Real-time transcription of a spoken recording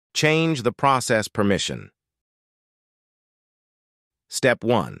Change the process permission. Step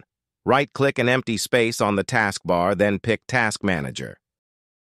 1. Right-click an empty space on the taskbar, then pick Task Manager.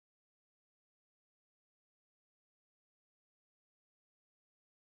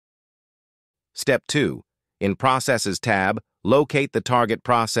 Step 2. In Processes tab, locate the target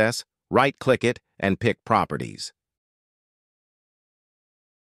process, right-click it, and pick Properties.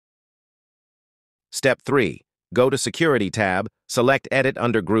 Step 3. Go to Security tab, select Edit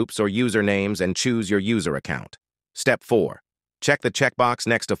under Groups or Usernames and choose your user account. Step 4. Check the checkbox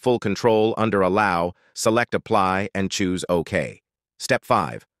next to Full Control under Allow, select Apply and choose OK. Step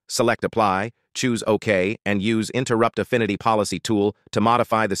 5. Select Apply, choose OK, and use Interrupt Affinity Policy Tool to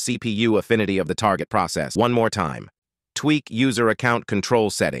modify the CPU affinity of the target process. One more time. Tweak User Account Control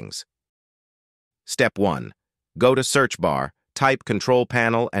Settings. Step 1. Go to Search Bar, type Control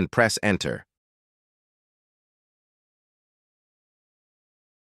Panel and press Enter.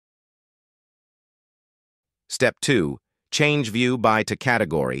 Step 2. Change View by to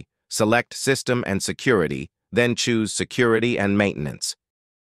Category, select System and Security, then choose Security and Maintenance.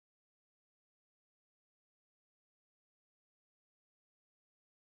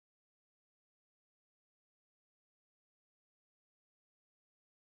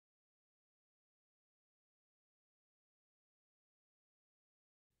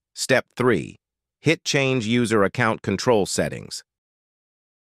 Step 3. Hit Change User Account Control Settings.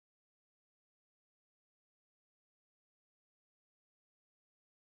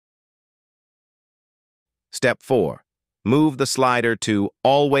 Step 4. Move the slider to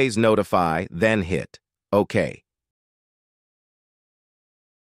Always Notify, then hit OK.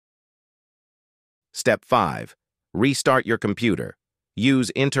 Step 5. Restart your computer. Use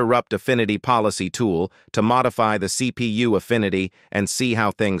Interrupt Affinity Policy Tool to modify the CPU affinity and see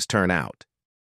how things turn out.